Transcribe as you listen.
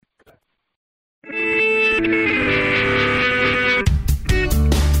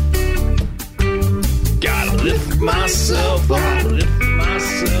myself off,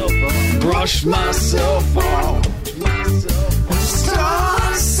 brush myself off,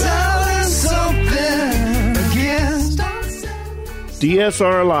 start selling something again.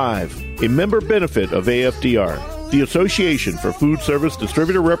 DSR Live, a member benefit of AFDR, the Association for Food Service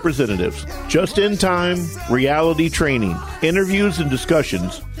Distributor Representatives. Just-in-time reality training, interviews and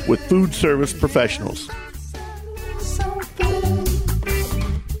discussions with food service professionals.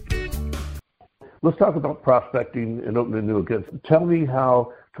 Let's talk about prospecting and opening new accounts. Tell me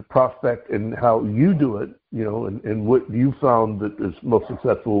how to prospect and how you do it, and what you found that is most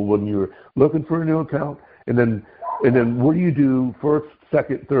successful when you're looking for a new account. And then what do you do first,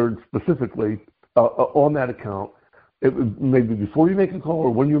 second, third, specifically on that account? Maybe before you make a call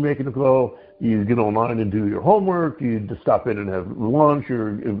or when you're making a call, you get online and do your homework. You just stop in and have lunch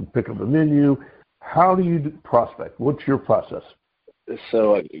or pick up a menu. How do you prospect? What's your process?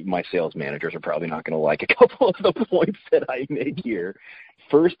 So my sales managers are probably not going to like a couple of the points that I make here.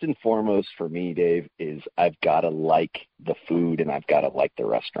 First and foremost for me, Dave, is I've got to like the food and I've got to like the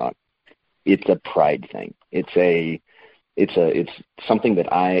restaurant. It's a pride thing. It's something that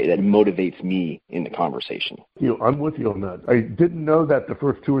motivates me in the conversation. I'm with you on that. I didn't know that the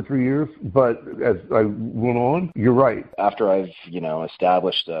first 2 or 3 years, but as I went on, you're right. After I've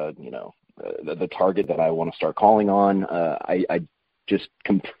established the target that I want to start calling on, I just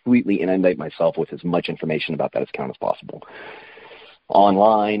completely inundate myself with as much information about that account as possible.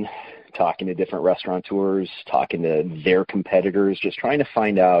 Online, talking to different restaurateurs, talking to their competitors, just trying to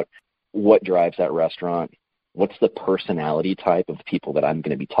find out what drives that restaurant, what's the personality type of people that I'm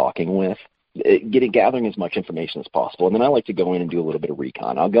going to be talking with, gathering as much information as possible. And then I like to go in and do a little bit of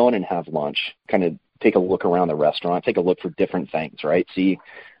recon. I'll go in and have lunch, kind of take a look around the restaurant, take a look for different things, right? See,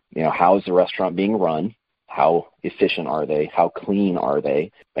 how is the restaurant being run? How efficient are they? How clean are they?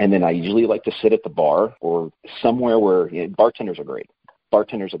 And then I usually like to sit at the bar or somewhere where bartenders are great.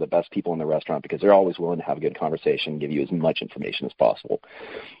 Bartenders are the best people in the restaurant because they're always willing to have a good conversation, give you as much information as possible.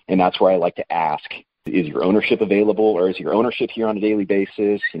 And that's where I like to ask, is your ownership available, or is your ownership here on a daily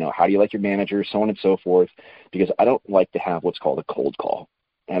basis? How do you like your manager, so on and so forth? Because I don't like to have what's called a cold call.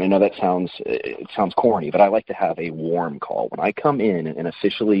 And I know that sounds corny, but I like to have a warm call. When I come in and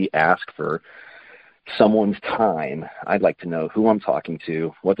officially ask for someone's time, I'd like to know who I'm talking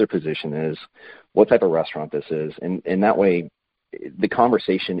to, what their position is, what type of restaurant this is. And that way the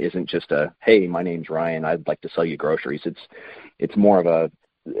conversation isn't just a, hey, my name's Ryan, I'd like to sell you groceries. It's more of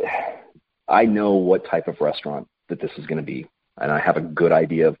I know what type of restaurant that this is going to be, and I have a good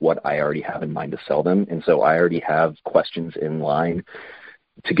idea of what I already have in mind to sell them. And so I already have questions in line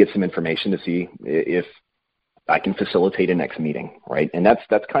to get some information to see if I can facilitate a next meeting, right? And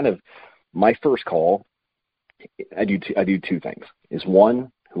that's kind of my first call. I do two things. Is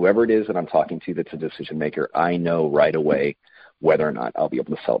one, whoever it is that I'm talking to that's a decision maker, I know right away whether or not I'll be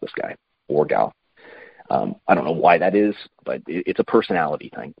able to sell this guy or gal. I don't know why that is, but it's a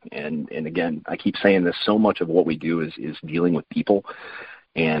personality thing. And again, I keep saying this, so much of what we do is dealing with people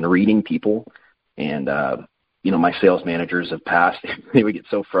and reading people. And, my sales managers have passed, they would get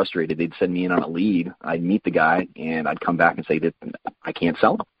so frustrated. They'd send me in on a lead. I'd meet the guy and I'd come back and say that I can't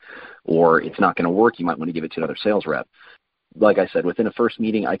sell him, or it's not going to work. You might want to give it to another sales rep. Like I said, within a first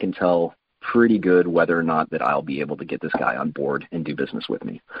meeting, I can tell pretty good whether or not that I'll be able to get this guy on board and do business with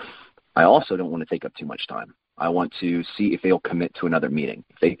me. I also don't want to take up too much time. I want to see if they'll commit to another meeting.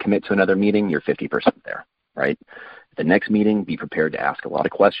 If they commit to another meeting, you're 50% there, right? At the next meeting, be prepared to ask a lot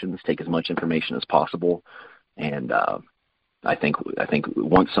of questions, take as much information as possible. And I think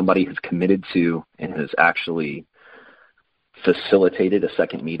once somebody has committed to and has actually facilitated a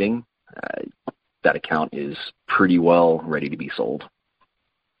second meeting, that account is pretty well ready to be sold.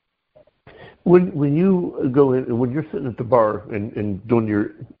 When you go in, when you're sitting at the bar and doing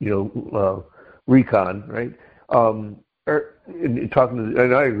your recon, right? And talking to,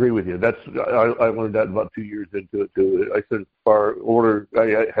 and I agree with you. I learned that about 2 years into it too. I said at the bar,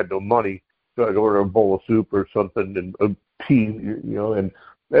 I had no money, so I'd order a bowl of soup or something and a tea, and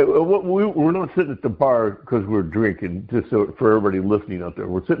we're not sitting at the bar because we're drinking. Just so for everybody listening out there,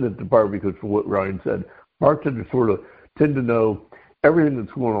 we're sitting at the bar because, for what Ryan said, bartenders sort of tend to know everything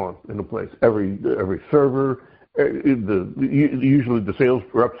that's going on in the place. Every server, usually the sales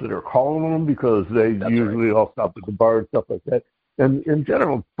reps that are calling on them, because they usually all stop at the bar and stuff like that. And in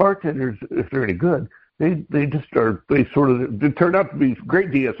general, bartenders, if they're any good, they turn out to be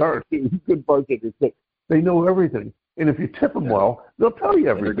great DSRs, good bartenders, but they know everything. And if you tip them well, they'll tell you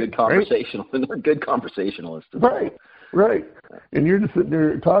everything. And they're good conversational. Right? And they're good conversationalists. Right. And you're just sitting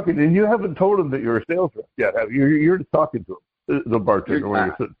there talking, and you haven't told them that you're a sales rep yet, have you? You're just talking to them, the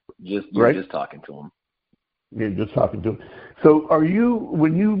bartender. You're just talking to them. just talking to them. So are you,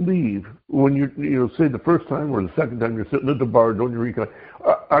 when you leave, when you say the first time or the second time you're sitting at the bar doing your recon,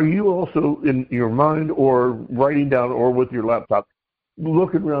 are you also in your mind or writing down or with your laptop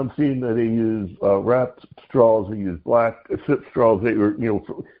looking around seeing that they use wrapped straws, they use black sip straws,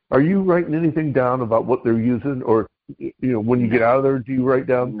 are you writing anything down about what they're using, or when you get out of there, do you write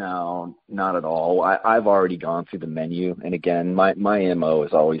down? No, not at all. I've already gone through the menu, and again, my MO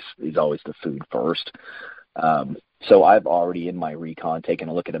is always the food first. So I've already in my recon taken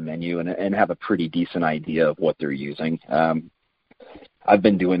a look at a menu and have a pretty decent idea of what they're using. I've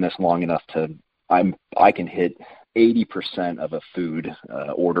been doing this long enough I can hit 80% of a food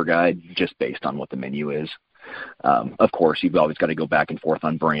order guide just based on what the menu is. Of course, you've always got to go back and forth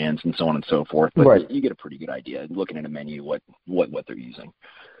on brands and so on and so forth, but right. You get a pretty good idea looking at a menu what they're using.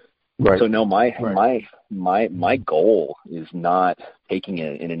 Right. So no, my goal is not taking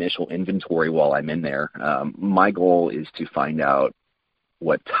an initial inventory while I'm in there. My goal is to find out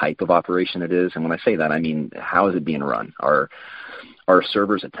what type of operation it is, and when I say that, I mean how is it being run? Are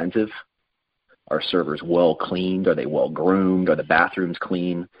servers attentive? Are servers well cleaned? Are they well groomed? Are the bathrooms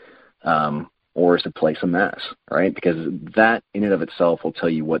clean? Or is the place a mess, right? Because that in and of itself will tell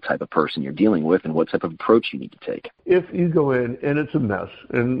you what type of person you're dealing with and what type of approach you need to take. If you go in and it's a mess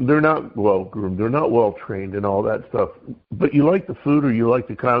and they're not well groomed, they're not well trained and all that stuff, but you like the food or you like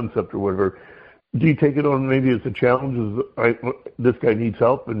the concept or whatever, do you take it on maybe as a challenge? This guy needs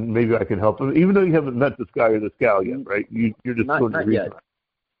help and maybe I can help him, even though you haven't met this guy or this gal yet, right? You're just going to read.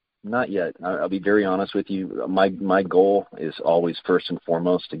 Not yet. I'll be very honest with you. My goal is always first and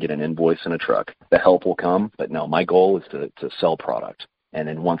foremost to get an invoice and a truck. The help will come, but no, my goal is to sell product. And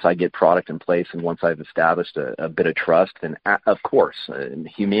then once I get product in place and once I've established a bit of trust, then of course,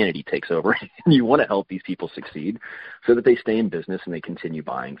 humanity takes over. You want to help these people succeed so that they stay in business and they continue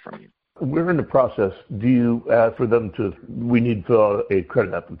buying from you. We're in the process. Do you ask for them we need to fill out a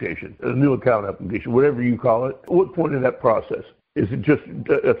credit application, a new account application, whatever you call it? At what point in that process? Is it just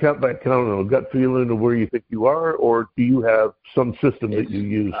account by account and a gut feeling of where you think you are, or do you have some system that you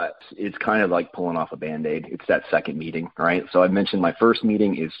use? It's kind of like pulling off a Band-Aid. It's that second meeting, right? So I mentioned my first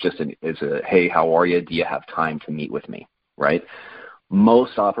meeting is just a hey, how are you? Do you have time to meet with me, right?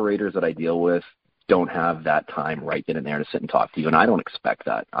 Most operators that I deal with don't have that time right then and there to sit and talk to you, and I don't expect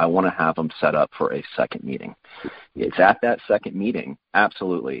that. I want to have them set up for a second meeting. It's at that second meeting,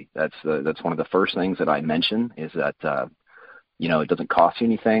 absolutely. That's one of the first things that I mention is that it doesn't cost you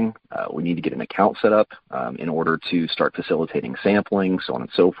anything. We need to get an account set up in order to start facilitating sampling, so on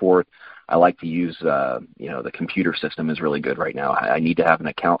and so forth. I like to use, the computer system is really good right now. I need to have an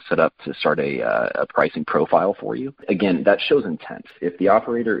account set up to start a pricing profile for you. Again, that shows intent. If the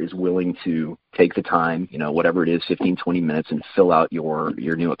operator is willing to take the time, whatever it is, 15, 20 minutes, and fill out your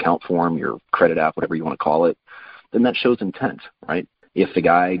new account form, your credit app, whatever you want to call it, then that shows intent, right? If the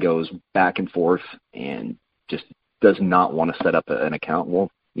guy goes back and forth and just does not want to set up an account,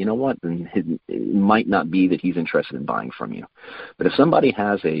 well, you know what? Then it might not be that he's interested in buying from you. But if somebody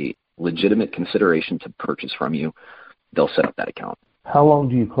has a legitimate consideration to purchase from you, they'll set up that account. How long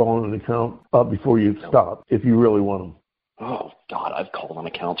do you call on an account before you stop if you really want them? Oh, God, I've called on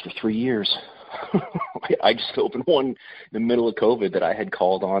accounts for 3 years. I just opened one in the middle of COVID that I had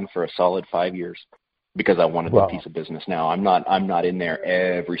called on for a solid 5 years because I wanted that piece of business. Now, I'm not in there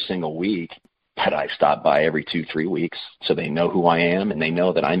every single week, but I stop by every 2-3 weeks so they know who I am and they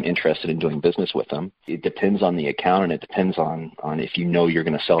know that I'm interested in doing business with them. It depends on the account and it depends on if you know you're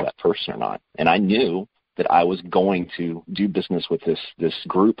going to sell that person or not. And I knew that I was going to do business with this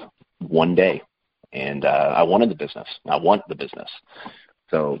group one day. And I wanted the business. I want the business.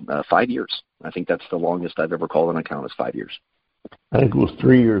 So 5 years. I think that's the longest I've ever called an account is 5 years. I think it was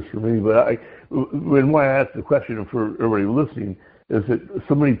 3 years for me. But why I asked the question for everybody listening is that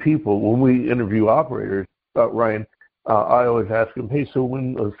so many people, when we interview operators, Ryan, I always ask them, hey, so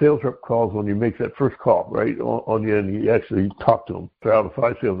when a sales rep calls on you, makes that first call, right, on you, and you actually talk to them, out of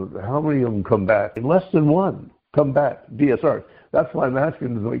 5 sales, how many of them come back? And less than one come back, DSRs. That's why I'm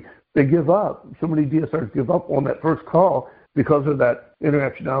asking, is like, they give up. So many DSRs give up on that first call because of that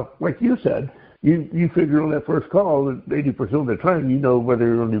interaction. Now, like you said, you figure on that first call that 80% of the time you know whether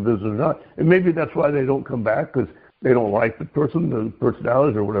you're on your business or not. And maybe that's why they don't come back, because they don't like the person, the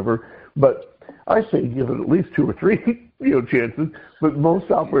personalities or whatever. But I say give it at least 2 or 3 chances. But most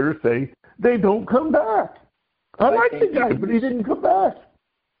operators say they don't come back. I like the guy, but he didn't come back.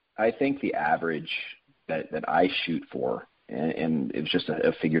 I think the average that I shoot for, and it was just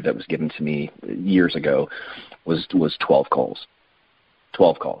a figure that was given to me years ago, was 12 calls.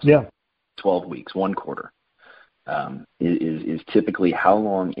 12 calls. Yeah. 12 weeks, 1 quarter. is typically how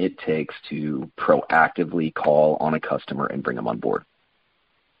long it takes to proactively call on a customer and bring them on board.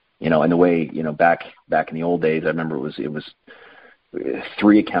 And the way, back in the old days, I remember it was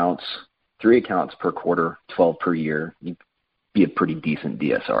 3 accounts per quarter, 12 per year. You'd be a pretty decent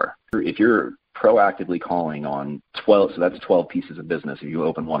DSR. If you're proactively calling on 12, so that's 12 pieces of business if you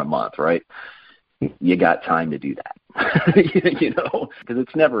open one a month, right? You got time to do that, because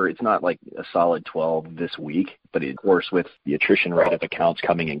it's not like a solid 12 this week, but of course with the attrition rate of accounts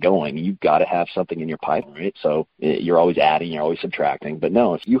coming and going, you've got to have something in your pipe, right? So you're always adding, you're always subtracting. But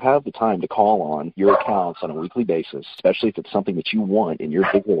no, if you have the time to call on your accounts on a weekly basis, especially if it's something that you want and you're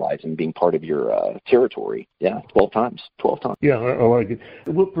visualizing being part of your territory, 12 times. Yeah, I like it.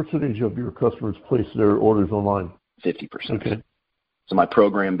 What percentage of your customers place their orders online? 50%. Okay. So my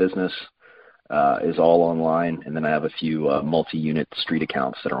program business is all online, and then I have a few multi-unit street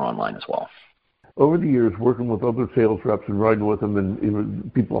accounts that are online as well. Over the years, working with other sales reps and riding with them, and even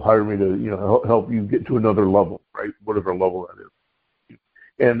people hire me to help you get to another level, right? Whatever level that is.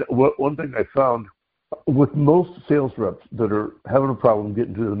 And one thing I found with most sales reps that are having a problem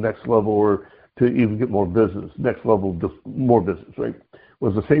getting to the next level or to even get more business, next level, just more business, right,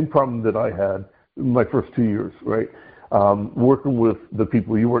 was the same problem that I had in my first 2 years, right? Working with the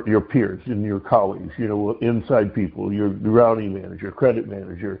people your peers and your colleagues, inside people, your routing manager, credit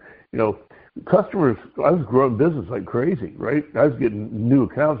manager, customers. I was growing business like crazy, right? I was getting new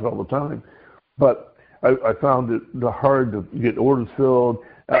accounts all the time, but I found it hard to get orders filled,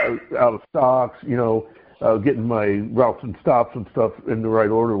 out of stocks, getting my routes and stops and stuff in the right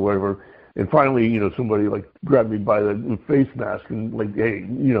order, or whatever. And finally, somebody like grabbed me by the face mask and like, hey,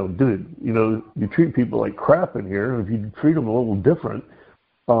 dude, you treat people like crap in here. If you treat them a little different,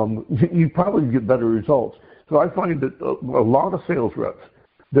 you probably get better results. So I find that a lot of sales reps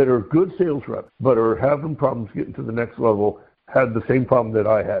that are good sales reps but are having problems getting to the next level had the same problem that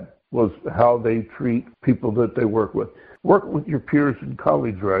I had, was how they treat people that they work with. Work with your peers and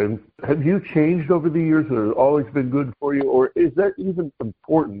colleagues, Ryan. Have you changed over the years? Or has it always been good for you? Or is that even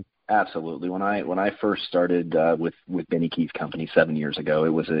important? Absolutely. When I first started with Benny Keith's company 7 years ago, it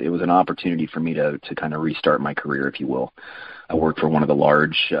was an opportunity for me to kind of restart my career, if you will. I worked for one of the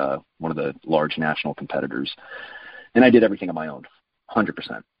large national competitors, and I did everything on my own,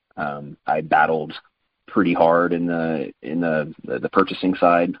 100%. I battled pretty hard in the purchasing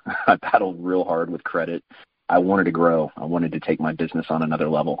side. I battled real hard with credit. I wanted to grow. I wanted to take my business on another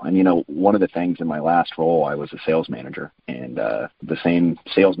level. And, one of the things in my last role, I was a sales manager. And the same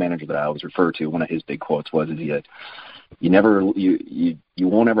sales manager that I always refer to, one of his big quotes was, you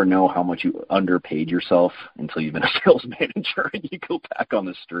won't ever know how much you underpaid yourself until you've been a sales manager and you go back on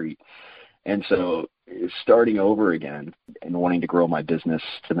the street. And so starting over again and wanting to grow my business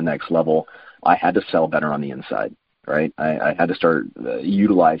to the next level, I had to sell better on the inside. Right, I had to start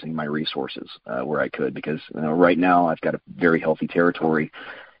utilizing my resources where I could, because right now I've got a very healthy territory,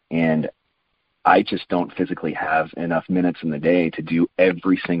 and I just don't physically have enough minutes in the day to do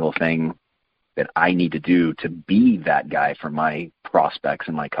every single thing that I need to do to be that guy for my prospects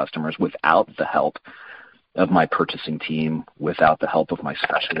and my customers without the help of my purchasing team, without the help of my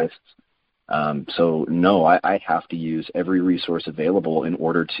specialists. So no, I have to use every resource available in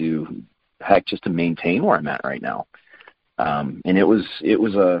order to just to maintain where I'm at right now. And it was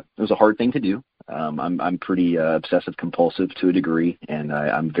a hard thing to do. I'm pretty obsessive compulsive to a degree, and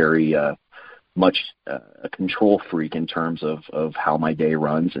I'm very much a control freak in terms of how my day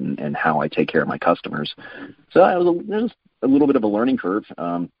runs and how I take care of my customers. So it was a little bit of a learning curve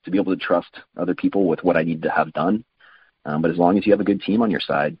to be able to trust other people with what I need to have done. But as long as you have a good team on your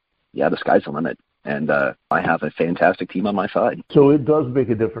side, the sky's the limit. And I have a fantastic team on my side. So it does make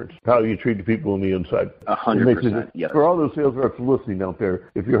a difference how you treat the people on the inside. 100%. Yes. For all those sales reps listening out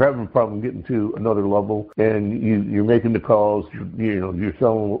there, if you're having a problem getting to another level and you're making the calls, you're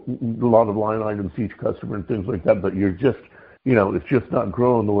selling a lot of line items to each customer and things like that, but you're just, it's just not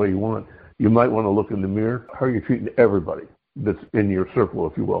growing the way you want, you might want to look in the mirror. How are you treating everybody that's in your circle,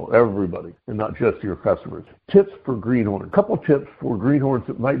 if you will, everybody, and not just your customers? Tips for greenhorn. A couple tips for greenhorns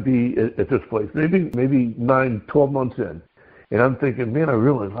that might be at this place, maybe 9, 12 months in. And I'm thinking, man, I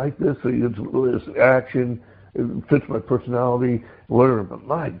really like this. It's action. It fits my personality, whatever. But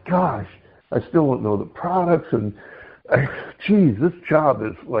my gosh, I still don't know the products. And, this job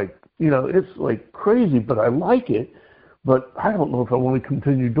is like, it's like crazy, but I like it. But I don't know if I want to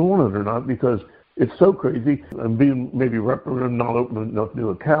continue doing it or not, because it's so crazy. I'm being maybe reprimanded, not opening enough new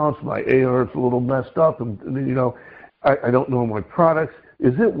accounts. My AR is a little messed up, and I don't know my products.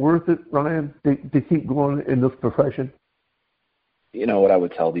 Is it worth it, Ryan, to keep going in this profession? what I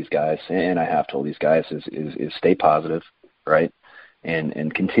would tell these guys, and I have told these guys, is stay positive, right?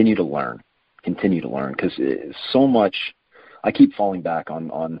 And continue to learn, because so much, I keep falling back on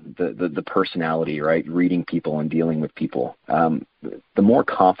the personality, right? Reading people and dealing with people. The more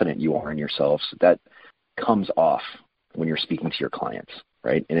confident you are in yourselves, that comes off when you're speaking to your clients,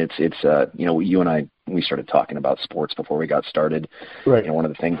 right? And it's you and I, we started talking about sports before we got started. Right. One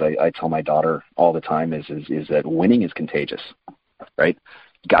of the things I tell my daughter all the time is that winning is contagious, right?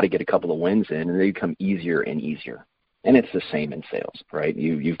 You got to get a couple of wins in, and they become easier and easier. And it's the same in sales, right?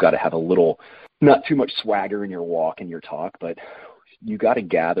 You've got to have a little, not too much swagger in your walk and your talk, but you got to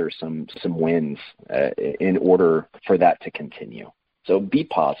gather some wins in order for that to continue. So be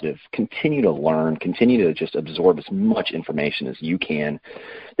positive, continue to learn, continue to just absorb as much information as you can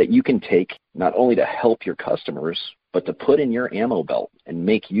that you can take not only to help your customers, but to put in your ammo belt and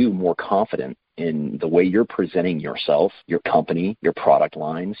make you more confident in the way you're presenting yourself, your company, your product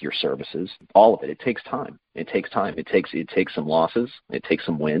lines, your services, all of it. It takes time. It takes some losses. It takes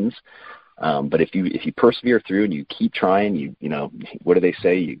some wins. But if you persevere through and you keep trying, what do they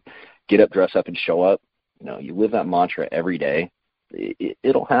say? You get up, dress up, and show up. You live that mantra every day.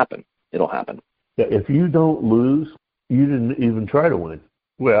 It'll happen. It'll happen. Yeah, if you don't lose, you didn't even try to win.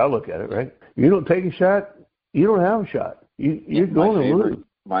 Well, I look at it, right? You don't take a shot, you don't have a shot. You're going to lose.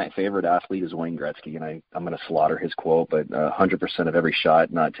 My favorite athlete is Wayne Gretzky, and I'm going to slaughter his quote, but 100% of every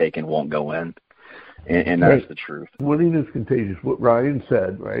shot not taken won't go in, and that's the truth. Winning is contagious. What Ryan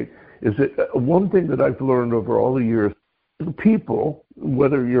said, right, is that one thing that I've learned over all the years, the people,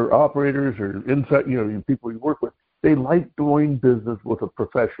 whether you're operators or inside, your people you work with, they like doing business with a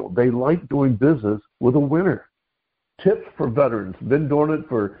professional. They like doing business with a winner. Tips for veterans. Been doing it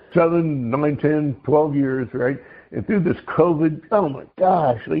for 7, 9, 10, 12 years, right? And through this COVID, oh my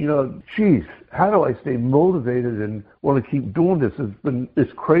gosh, how do I stay motivated and want to keep doing this?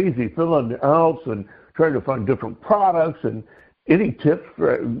 It's crazy, filling the outs and trying to find different products. And any tips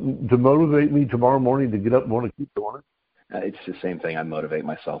to motivate me tomorrow morning to get up and want to keep doing it? It's the same thing I motivate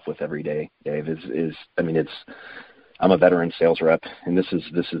myself with every day, Dave. I'm a veteran sales rep, and this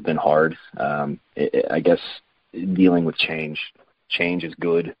has been hard. I guess dealing with change is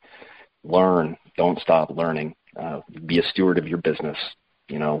good. Learn, don't stop learning. Be a steward of your business.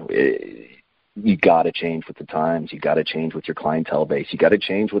 You got to change with the times. You got to change with your clientele base. You got to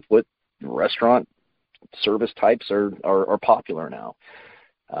change with what restaurant service types are popular now.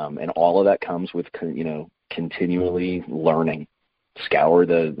 And all of that comes with continually learning. Scour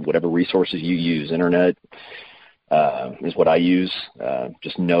whatever resources you use. Internet is what I use.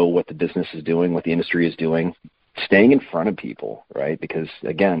 Just know what the business is doing, what the industry is doing. Staying in front of people, right? Because,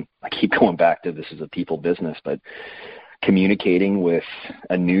 again, I keep going back to this is a people business, but communicating with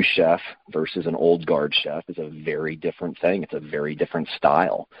a new chef versus an old guard chef is a very different thing. It's a very different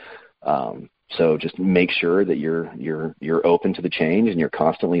style. So just make sure that you're open to the change and you're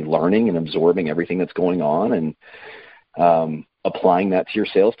constantly learning and absorbing everything that's going on and applying that to your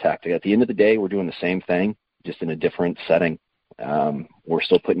sales tactic. At the end of the day, we're doing the same thing, just in a different setting. We're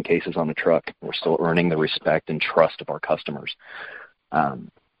still putting cases on the truck. We're still earning the respect and trust of our customers. We're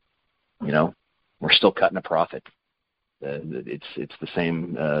still cutting a profit. It's the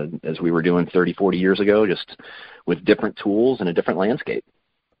same as we were doing 30, 40 years ago, just with different tools and a different landscape.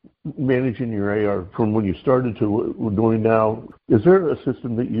 Managing your AR from when you started to what we're doing now, is there a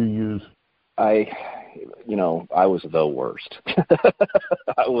system that you use? I was the worst.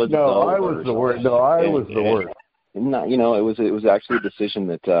 I was the worst. No, it was actually a decision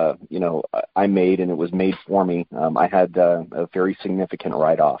that, I made, and it was made for me. I had a very significant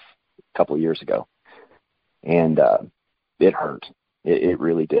write-off a couple of years ago, and it hurt. It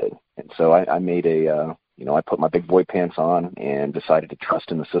really did. And so I made I put my big boy pants on and decided to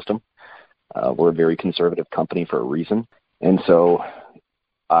trust in the system. We're a very conservative company for a reason. And so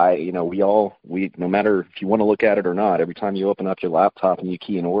we no matter if you want to look at it or not, every time you open up your laptop and you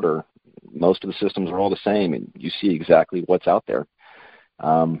key an order, most of the systems are all the same, and you see exactly what's out there.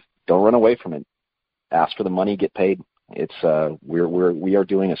 Don't run away from it. Ask for the money, get paid. It's we are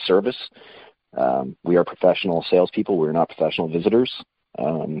doing a service. We are professional salespeople. We're not professional visitors.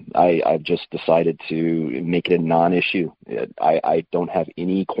 I've just decided to make it a non-issue. I don't have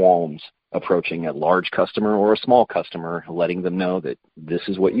any qualms approaching a large customer or a small customer, letting them know that this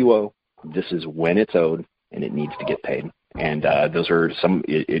is what you owe, this is when it's owed, and it needs to get paid. And those are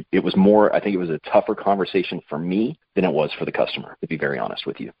it was more, I think it was a tougher conversation for me than it was for the customer, to be very honest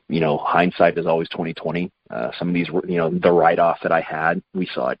with you. Hindsight is always 20/20. Some of these were, the write-off that I had, we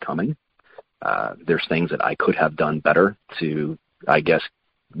saw it coming. There's things that I could have done better to, I guess,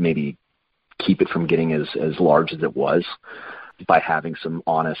 maybe keep it from getting as large as it was. by having some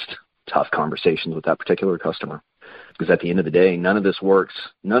honest, tough conversations with that particular customer. Because at the end of the day, none of this works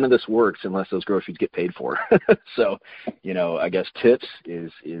unless those groceries get paid for. So, I guess tips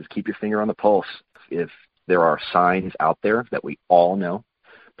is keep your finger on the pulse. If there are signs out there that we all know,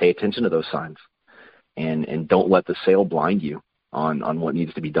 pay attention to those signs, and don't let the sale blind you on what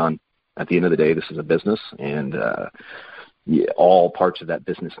needs to be done. At the end of the day, this is a business, and all parts of that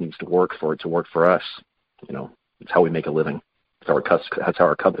business needs to work for it to work for us. It's how we make a living. That's how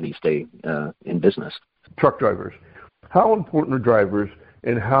our companies stay in business. Truck drivers. How important are drivers,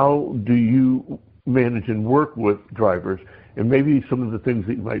 and how do you manage and work with drivers? And maybe some of the things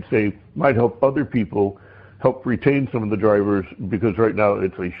that you might say might help other people help retain some of the drivers, because right now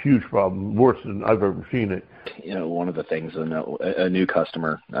it's a huge problem, worse than I've ever seen it. One of the things, a new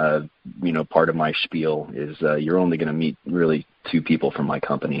customer, part of my spiel is you're only going to meet really two people from my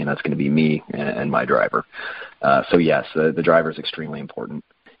company, and that's going to be me and my driver. So yes, the driver is extremely important.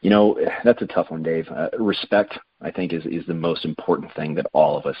 That's a tough one, Dave. Respect, I think, is the most important thing that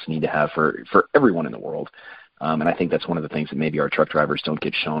all of us need to have for everyone in the world. And I think that's one of the things that maybe our truck drivers don't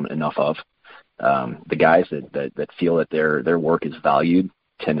get shown enough of. The guys that feel that their work is valued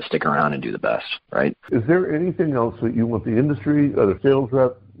tend to stick around and do the best, right? Is there anything else that you want the industry, other sales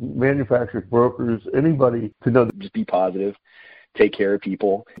rep, manufacturers, brokers, anybody to know? Just be positive. Take care of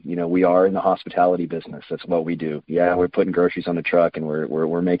people. We are in the hospitality business. That's what we do. Yeah, we're putting groceries on the truck and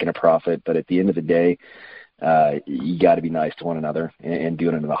we're making a profit. But at the end of the day, you got to be nice to one another and do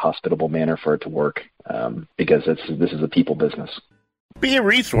it in a hospitable manner for it to work, because this is a people business. Be a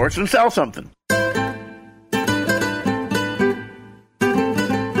resource and sell something.